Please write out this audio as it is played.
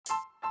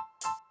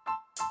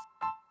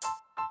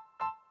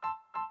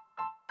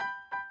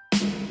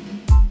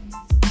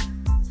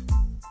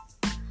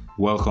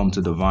Welcome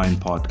to Divine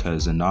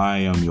Podcast, and I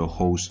am your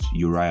host,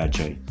 Uriah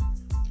J,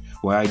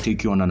 where I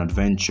take you on an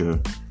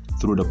adventure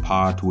through the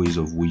pathways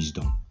of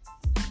wisdom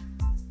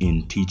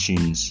in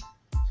teachings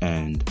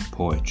and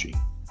poetry.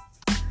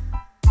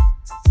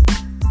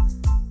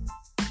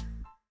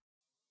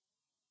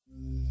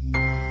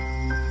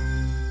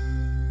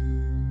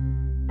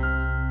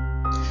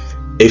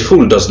 A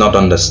fool does not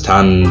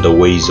understand the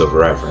ways of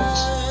reverence.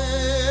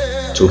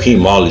 To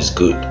him all is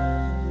good.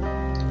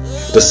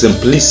 The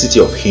simplicity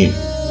of him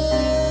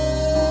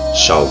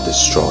shall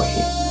destroy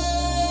him.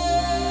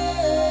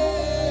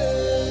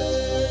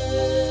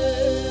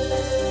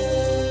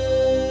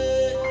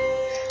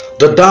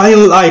 The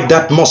dying light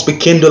that must be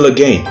kindled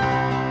again.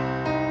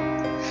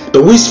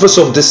 The whispers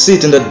of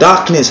deceit in the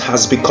darkness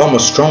has become a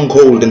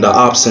stronghold in the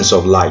absence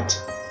of light.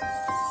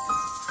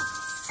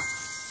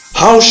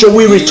 How shall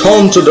we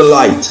return to the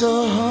light?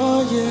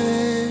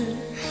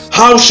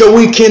 How shall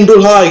we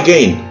kindle her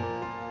again?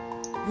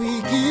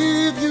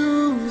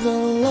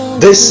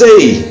 They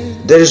say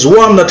there is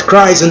one that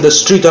cries in the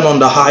street and on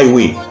the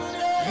highway,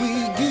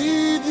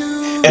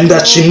 and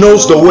that she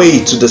knows the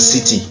way to the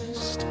city.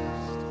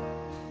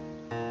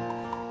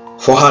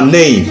 For her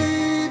name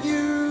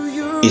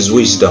is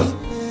Wisdom.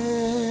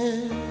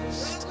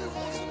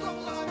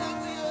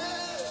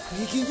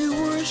 We give you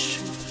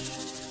worship,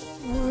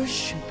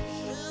 worship,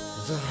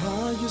 the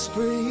highest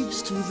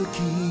praise to the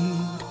King.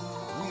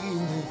 We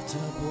lift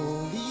up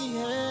holy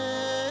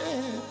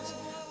hands,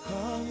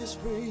 highest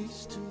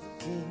praise to the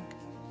King.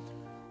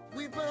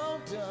 We bow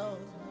down,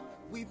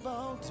 the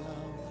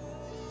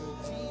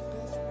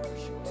deepest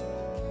worship to the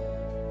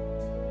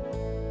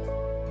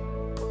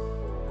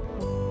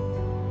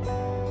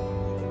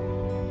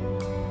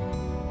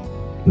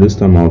King. This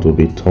time out we'll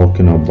be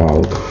talking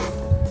about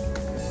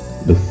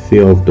the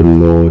fear of the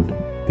Lord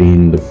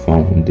being the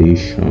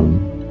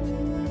foundation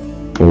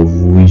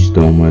of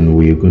wisdom, and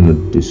we're going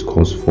to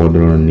discuss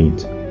further on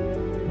it.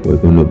 We're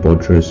going to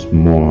buttress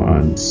more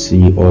and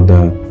see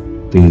other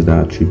things that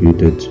are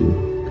attributed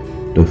to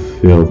the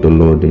fear of the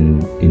Lord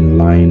in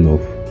line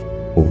of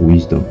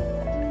wisdom.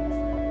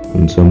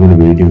 And so I'm going to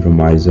be reading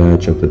from Isaiah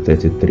chapter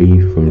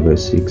 33 from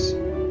verse 6,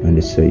 and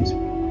it says,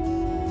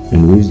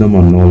 "And wisdom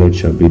and knowledge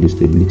shall be the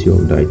stability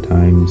of thy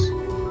times,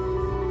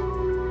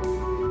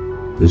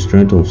 the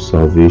strength of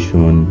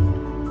salvation,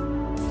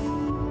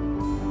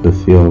 the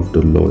fear of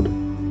the Lord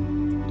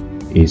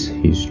is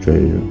his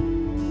treasure."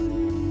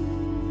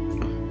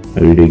 I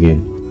read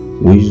again.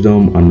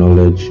 "Wisdom and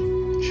knowledge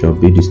shall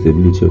be the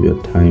stability of your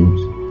times,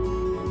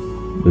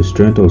 the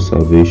strength of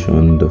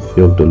salvation, the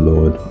fear of the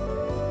Lord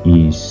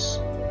is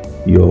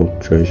your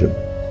treasure."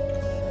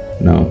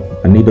 Now,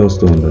 I need us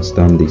to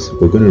understand this.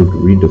 We're going to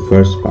read the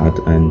first part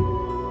and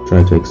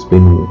try to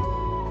explain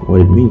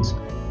what it means.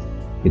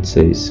 It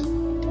says,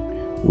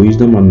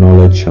 "Wisdom and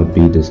knowledge shall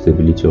be the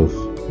stability of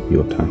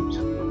your times."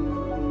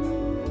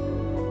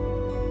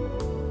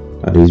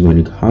 That is, when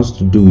it has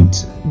to do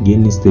with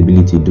gaining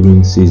stability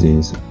during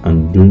seasons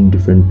and during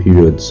different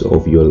periods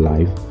of your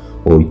life,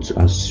 or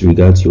as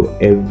regards your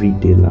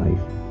everyday life,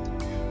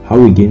 how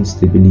we gain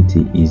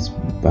stability is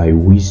by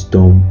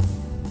wisdom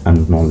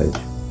and knowledge.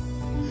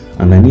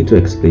 And I need to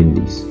explain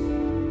this.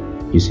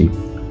 You see,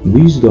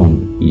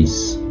 wisdom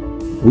is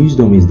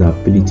the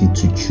ability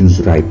to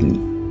choose rightly.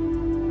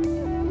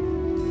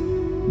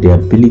 The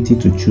ability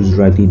to choose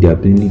rightly, the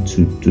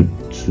ability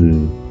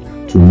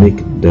to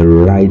make the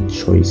right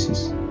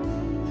choices.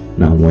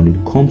 Now, when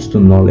it comes to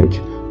knowledge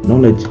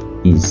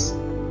is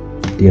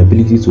the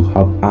ability to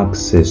have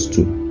access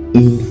to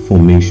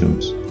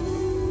information.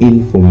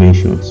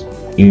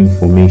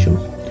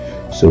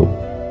 So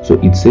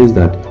it says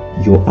that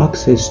your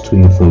access to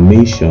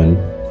information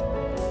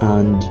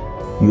and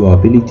your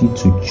ability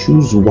to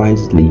choose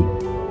wisely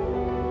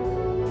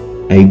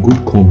are a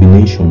good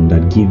combination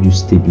that give you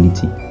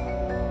stability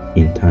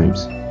in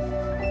times.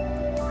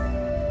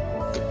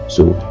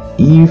 So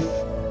if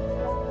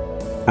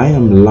I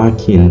am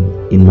lacking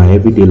in my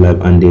everyday life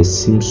and there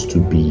seems to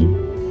be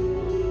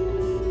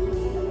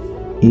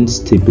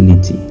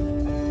instability,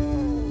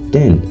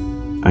 then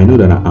I know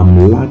that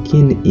I'm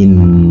lacking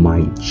in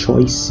my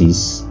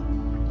choices,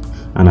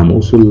 and I'm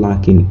also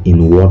lacking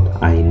in what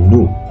I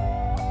know.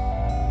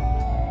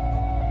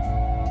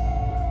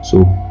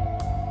 So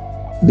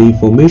the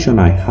information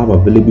I have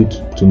available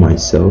to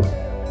myself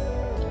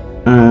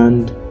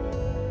and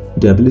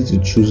the ability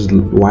to choose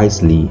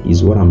wisely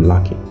is what I'm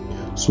lacking.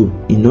 So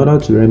in order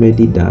to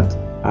remedy that,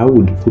 I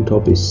would put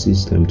up a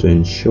system to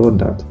ensure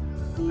that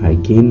I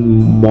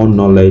gain more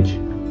knowledge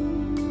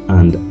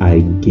and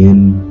I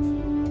gain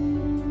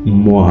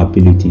more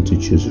ability to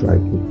choose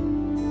rightly.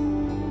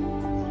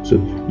 So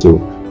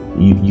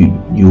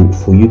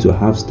for you to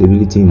have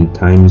stability in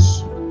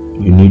times,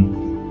 you need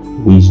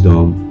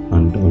wisdom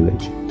and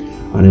knowledge.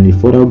 And then it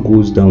further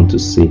goes down to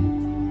say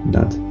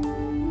that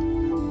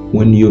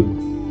when you're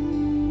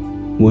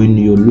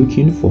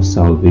looking for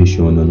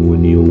salvation and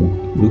when you're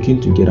looking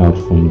to get out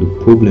from the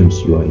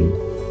problems you are in,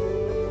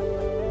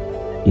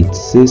 it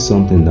says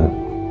something that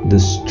the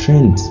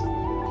strength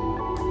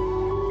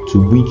to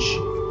which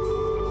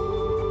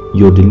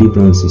your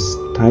deliverance is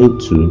tied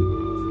to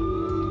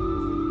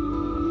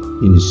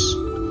is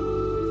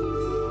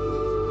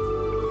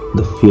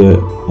the fear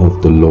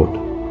of the Lord.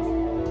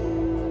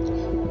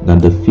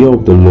 That the fear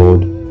of the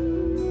Lord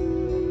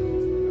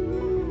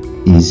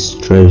is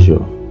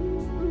treasure,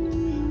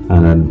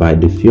 and that by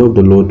the fear of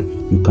the Lord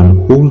you can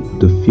hold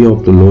the fear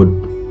of the Lord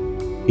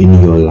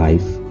in your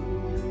life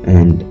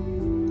and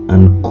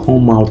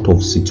come out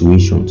of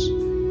situations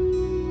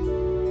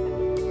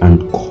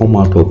and come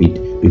out of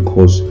it,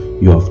 because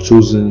you have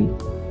chosen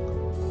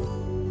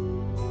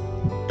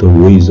the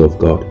ways of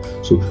God.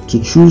 So to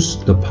choose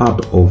the path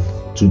of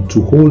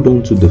to hold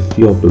on to the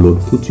fear of the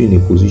Lord puts you in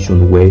a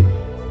position where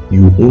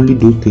you only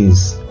do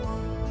things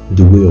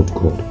the way of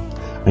God.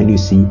 And you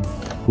see,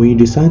 when you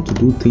decide to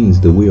do things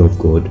the way of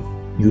God,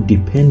 you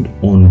depend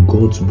on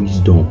God's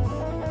wisdom,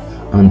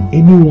 and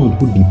anyone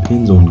who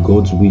depends on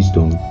God's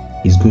wisdom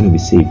is going to be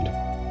saved.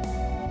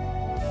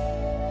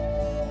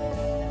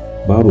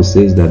 Bible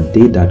says that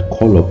they that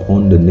call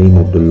upon the name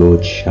of the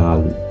Lord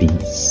shall be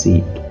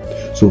saved.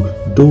 So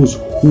those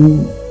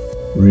who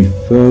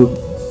refer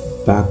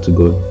back to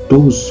God,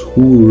 those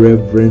who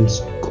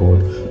reverence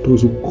God,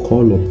 those who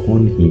call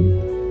upon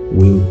Him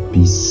will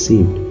be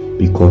saved,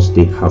 because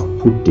they have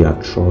put their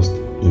trust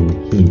in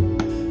Him.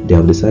 They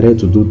have decided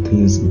to do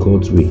things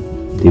God's way.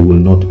 They will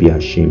not be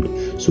ashamed.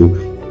 So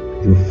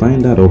you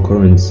find that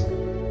occurrence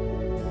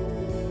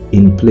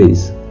in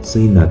place,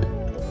 saying that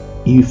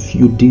if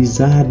you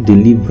desire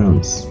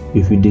deliverance,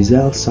 if you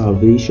desire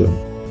salvation,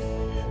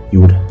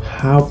 you would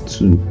have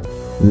to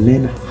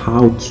learn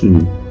how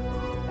to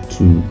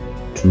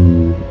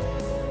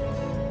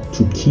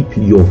keep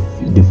your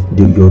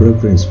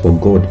reverence for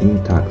God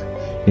intact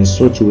in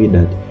such a way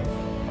that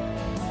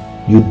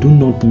you do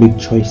not make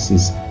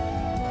choices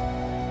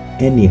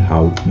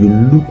anyhow. You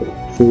look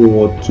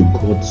forward to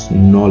God's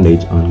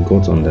knowledge and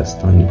God's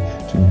understanding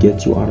to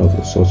get you out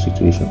of such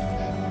situation.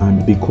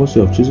 And because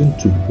you have chosen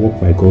to walk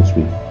by God's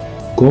way,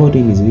 God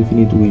in His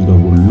infinite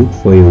wisdom will look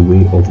for a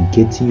way of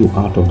getting you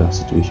out of that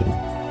situation.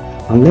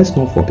 And let's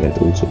not forget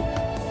also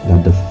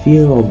that the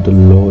fear of the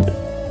Lord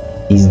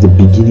is the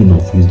beginning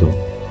of wisdom.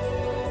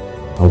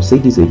 I'll say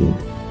this again.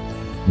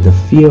 The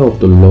fear of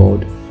the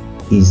Lord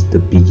is the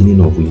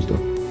beginning of wisdom.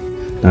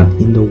 That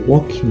in the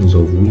workings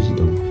of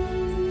wisdom,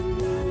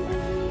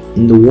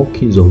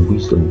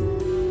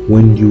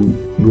 when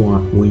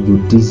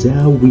you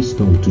desire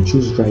wisdom to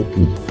choose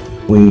rightly,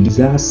 when you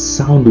desire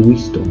sound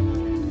wisdom,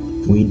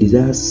 which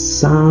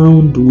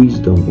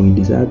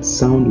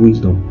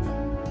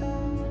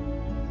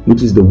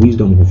is the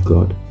wisdom of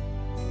God,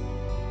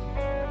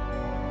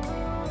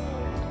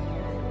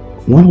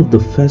 one of the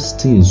first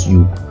things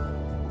you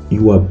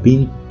are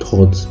being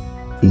taught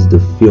is the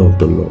fear of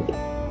the Lord.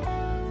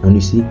 And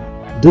you see,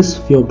 this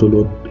fear of the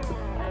Lord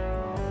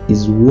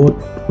is what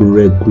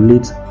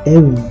regulates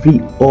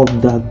every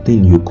other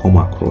thing you come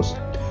across.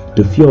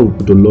 The fear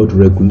of the Lord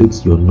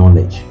regulates your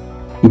knowledge.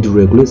 It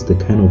regulates the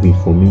kind of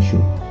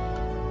information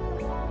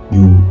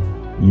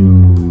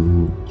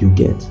you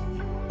get.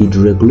 It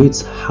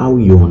regulates how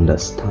you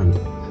understand,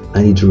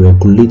 and it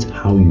regulates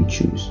how you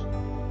choose.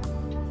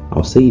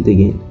 I'll say it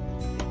again.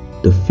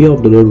 The fear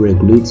of the Lord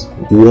regulates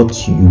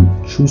what you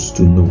choose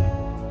to know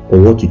or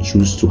what you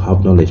choose to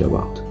have knowledge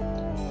about.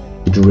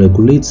 It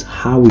regulates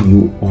how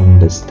you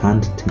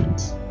understand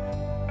things,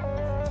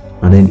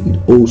 and then it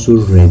also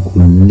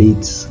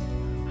regulates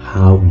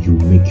how you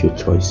make your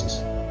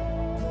choices.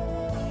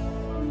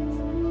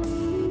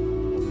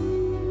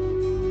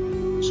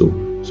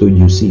 So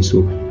you see, so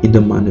in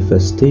the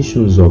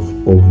manifestations of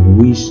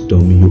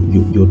wisdom,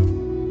 you're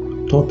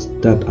taught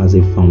that as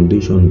a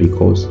foundation,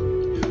 because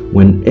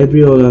when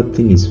every other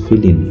thing is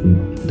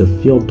failing, the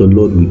fear of the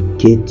Lord will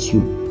get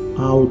you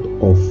out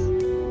of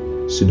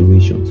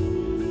situations.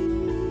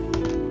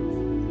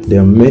 There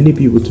are many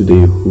people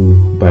today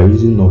who, by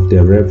reason of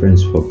their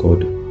reverence for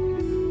God,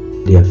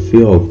 their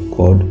fear of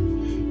God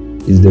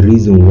is the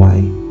reason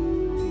why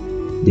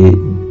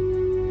they've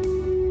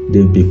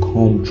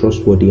become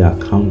trustworthy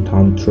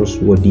accountants,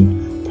 trustworthy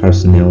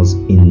personnel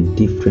in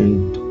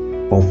different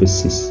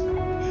offices,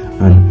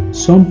 and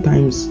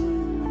sometimes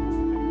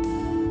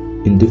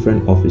in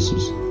different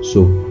offices.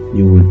 So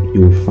you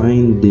will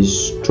find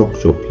this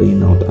structure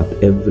playing out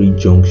at every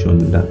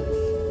junction, that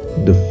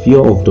the fear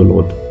of the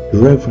Lord,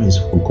 reverence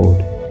for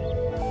God,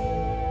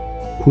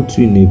 puts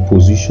you in a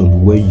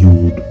position where you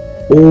would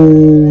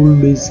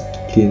always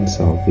gain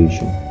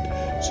salvation.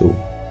 So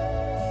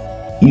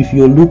if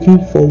you're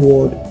looking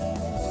forward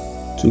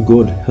to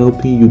God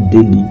helping you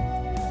daily,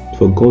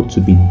 for God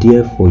to be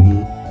there for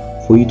you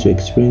to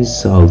experience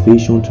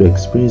salvation, to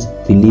experience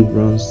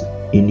deliverance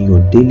in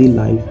your daily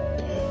life,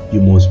 you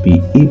must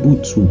be able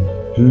to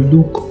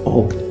look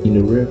up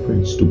in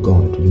reverence to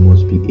God. You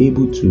must be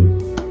able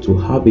to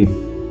have a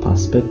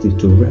perspective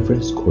to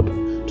reverence God.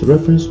 To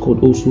reverence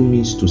God also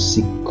means to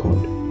seek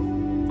God.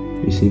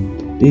 You see,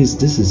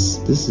 this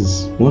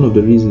is one of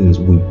the reasons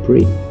we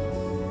pray,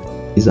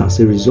 is as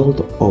a result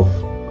of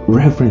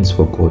reverence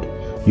for God.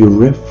 You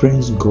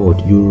reverence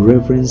God, you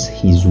reverence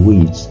His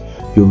ways,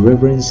 You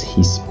reverence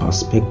his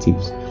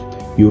perspectives.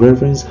 You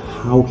reverence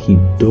how he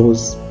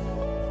does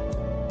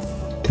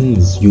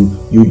things. You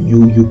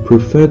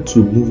prefer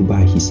to move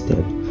by his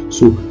step.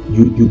 So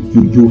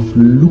you've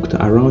looked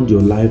around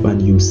your life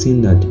and you've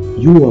seen that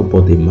you are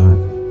but a man,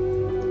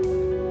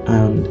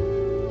 and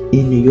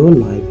in your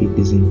life it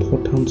is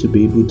important to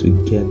be able to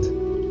get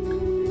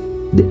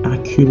the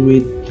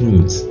accurate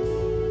things.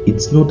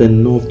 It's not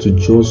enough to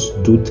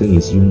just do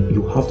things.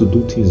 You have to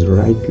do things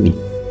rightly,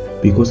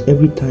 because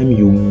every time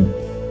you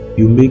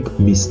make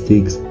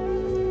mistakes,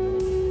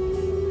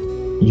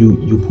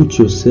 you put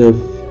yourself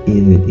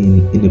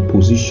in a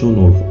position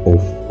of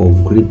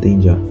great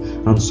danger.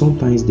 And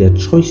sometimes there are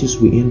choices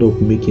we end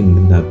up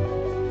making that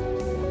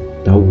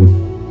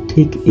would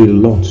take a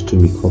lot to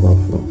recover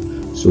from.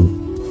 So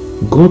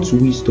God's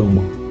wisdom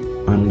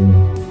and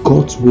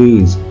God's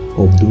ways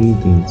of doing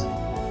things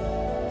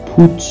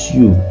puts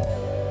you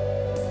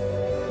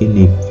in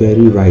a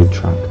very right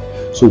track.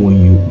 So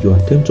when you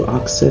attempt to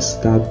access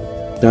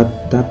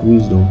that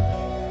wisdom,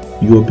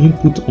 you are being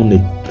put on a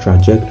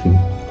trajectory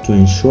to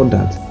ensure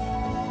that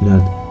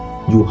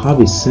you have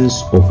a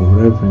sense of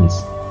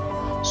reverence,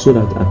 so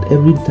that at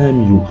every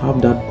time you have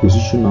that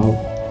positional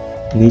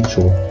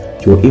nature,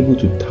 you're able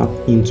to tap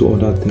into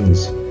other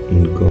things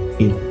in God.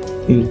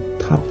 In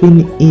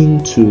tapping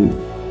into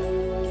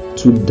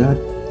that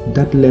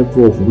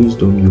level of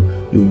wisdom,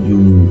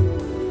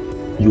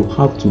 you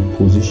have to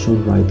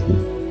position rightly.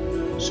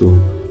 So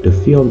the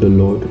fear of the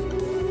Lord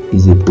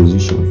is a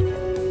position,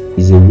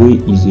 is a way,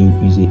 is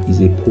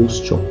a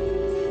posture,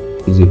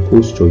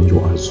 you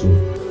assume,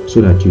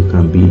 so that you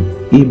can be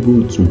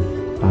able to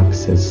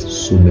access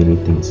so many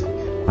things.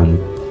 And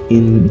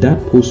in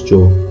that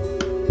posture,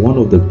 one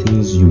of the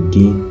things you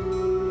gain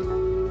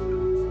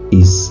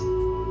is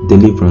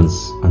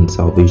deliverance and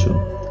salvation.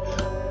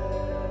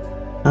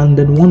 And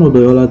then one of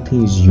the other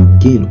things you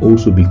gain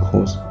also,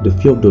 because the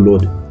fear of the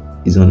Lord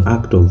is an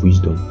act of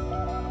wisdom,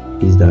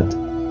 is that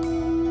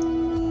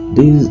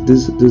this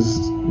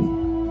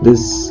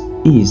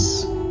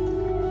is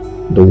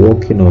the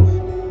walking of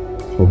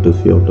the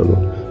fear of the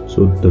Lord.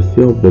 So the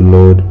fear of the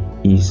Lord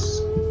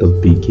is the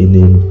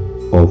beginning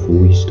of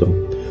wisdom.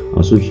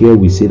 And so here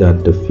we see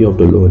that the fear of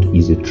the Lord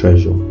is a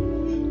treasure,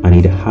 and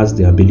it has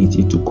the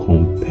ability to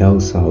compel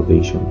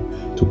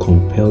salvation, to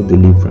compel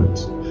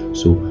deliverance.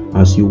 So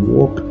as you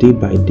walk day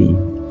by day,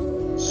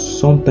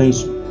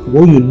 sometimes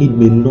what you need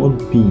may not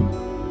be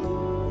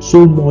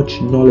so much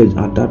knowledge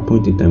at that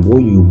point in time.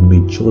 What you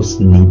may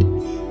just need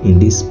in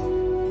this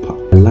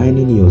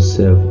aligning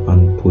yourself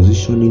and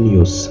positioning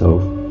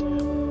yourself,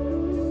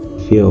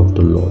 fear of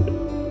the Lord,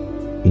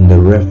 in the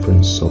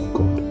reference of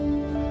God,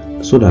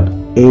 so that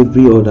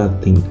every other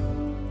thing,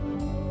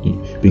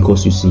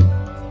 because you see,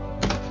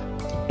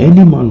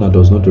 any man that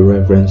does not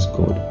reverence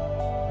God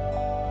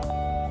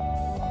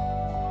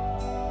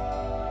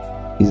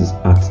is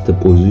at the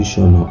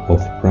position of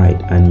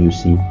pride. And you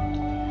see,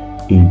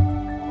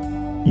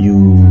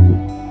 you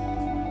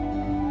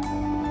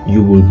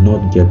will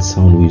not get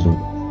sound wisdom.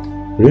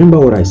 Remember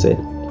what I said,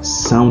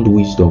 sound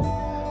wisdom.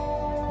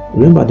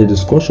 Remember, the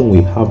discussion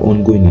we have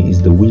ongoing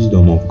is the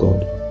wisdom of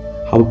God,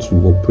 how to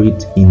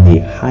operate in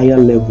a higher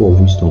level of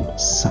wisdom,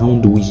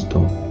 sound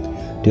wisdom.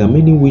 There are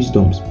many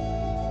wisdoms.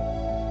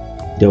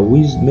 There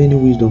are many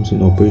wisdoms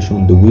in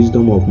operation. The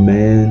wisdom of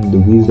man, the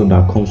wisdom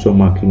that comes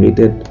from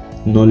accumulated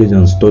knowledge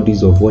and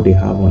studies of what they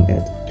have on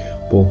earth.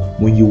 But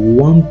when you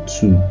want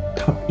to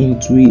tap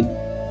into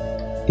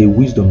a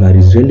wisdom that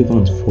is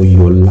relevant for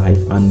your life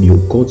and your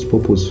God's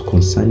purpose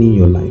concerning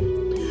your life,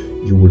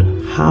 you would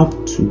have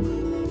to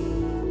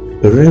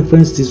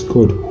reverence this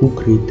God who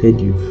created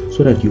you,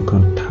 so that you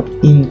can tap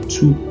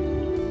into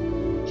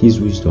his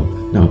wisdom.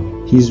 Now,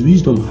 his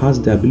wisdom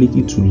has the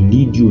ability to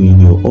lead you in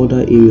your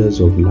other areas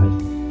of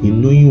life,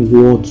 in knowing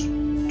what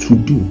to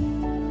do.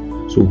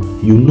 So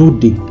you know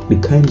the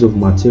kinds of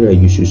material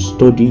you should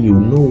study, you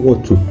know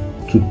what to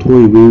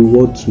throw away,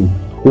 what to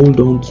hold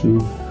on to,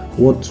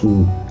 what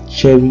to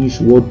cherish,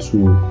 what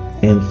to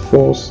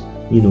enforce.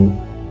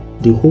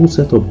 The whole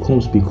setup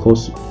comes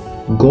because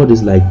God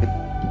is like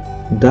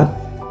that.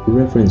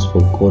 Reference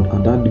for God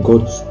and that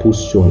God's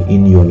posture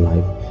in your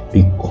life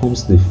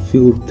becomes the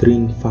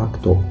filtering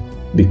factor,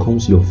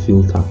 becomes your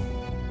filter.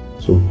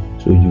 So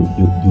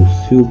you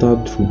filter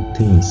through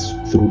things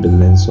through the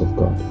lens of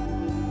God.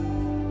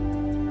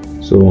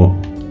 So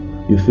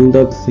you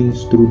filter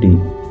things through the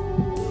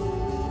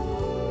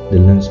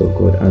lens of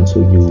God, and so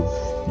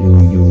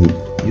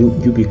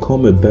you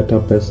become a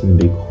better person,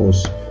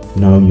 because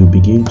now you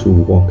begin to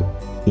walk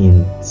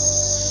in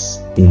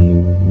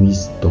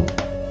wisdom.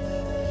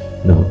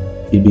 Now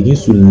it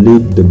begins to lay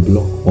the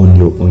block on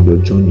your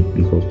journey,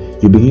 because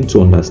you begin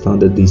to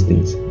understand that these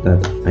things,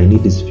 that I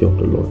need this fear of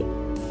the Lord.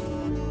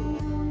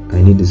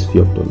 I need this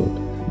fear of the Lord.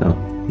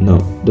 Now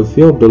the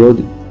fear of the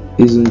Lord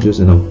isn't just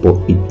enough, but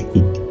it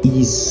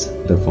is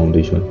the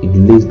foundation. It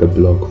lays the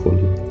block for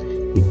you.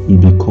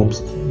 It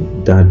becomes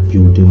that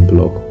building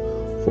block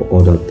for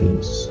other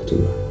things to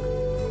life.